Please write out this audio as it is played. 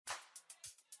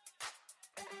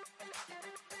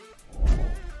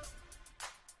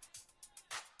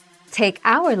Take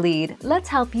our lead, let's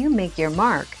help you make your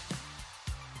mark.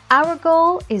 Our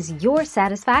goal is your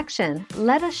satisfaction.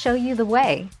 Let us show you the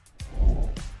way.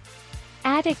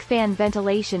 Attic fan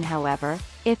ventilation. However,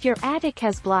 if your attic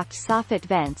has blocked soffit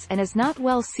vents and is not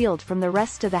well sealed from the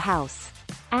rest of the house,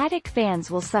 attic fans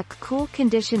will suck cool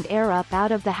conditioned air up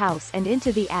out of the house and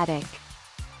into the attic.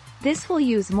 This will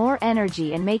use more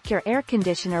energy and make your air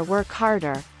conditioner work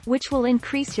harder, which will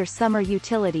increase your summer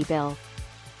utility bill.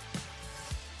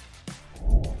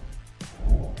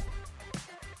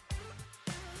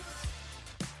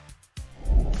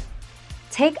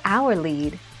 Take our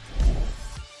lead.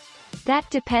 That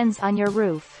depends on your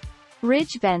roof.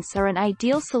 Ridge vents are an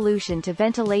ideal solution to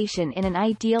ventilation in an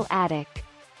ideal attic.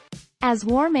 As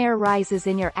warm air rises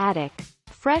in your attic,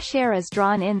 fresh air is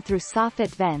drawn in through soffit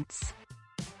vents.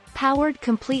 Powered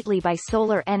completely by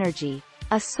solar energy,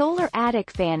 a solar attic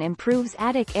fan improves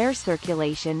attic air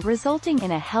circulation, resulting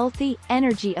in a healthy,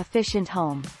 energy-efficient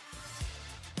home.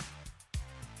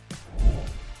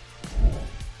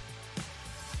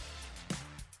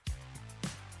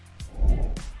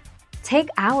 Take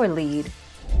our lead.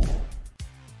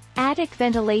 Attic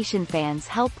ventilation fans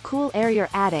help cool air your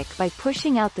attic by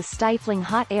pushing out the stifling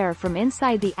hot air from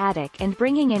inside the attic and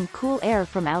bringing in cool air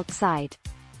from outside.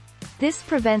 This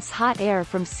prevents hot air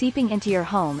from seeping into your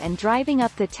home and driving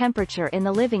up the temperature in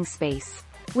the living space,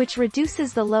 which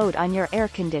reduces the load on your air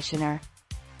conditioner.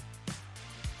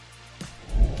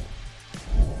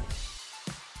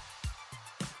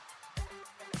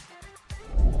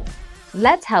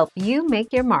 Let's help you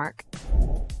make your mark.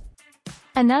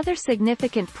 Another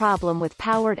significant problem with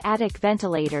powered attic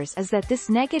ventilators is that this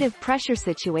negative pressure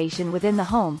situation within the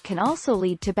home can also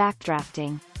lead to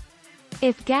backdrafting.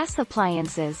 If gas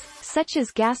appliances, such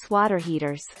as gas water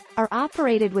heaters, are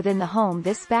operated within the home,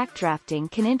 this backdrafting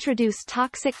can introduce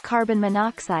toxic carbon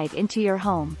monoxide into your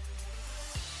home.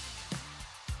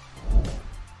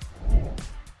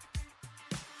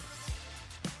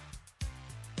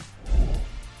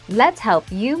 Let's help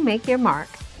you make your mark.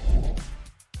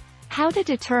 How to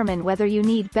determine whether you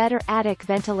need better attic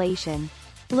ventilation.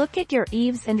 Look at your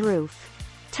eaves and roof.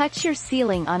 Touch your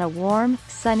ceiling on a warm,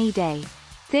 sunny day.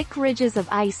 Thick ridges of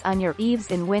ice on your eaves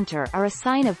in winter are a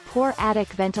sign of poor attic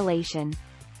ventilation.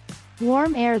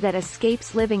 Warm air that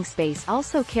escapes living space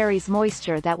also carries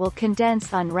moisture that will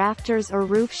condense on rafters or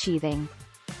roof sheathing.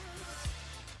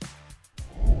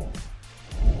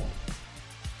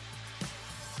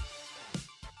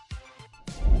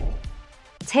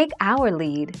 Take our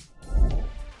lead.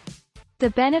 The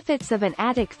benefits of an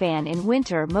attic fan in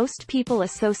winter. Most people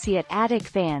associate attic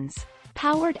fans,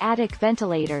 powered attic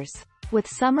ventilators, with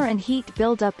summer and heat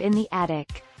buildup in the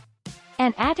attic.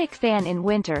 An attic fan in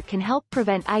winter can help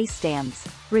prevent ice dams,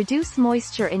 reduce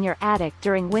moisture in your attic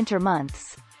during winter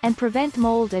months, and prevent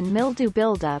mold and mildew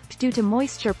buildup due to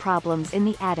moisture problems in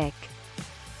the attic.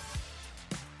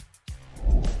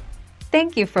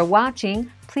 Thank you for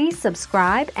watching. Please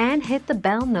subscribe and hit the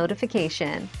bell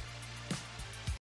notification.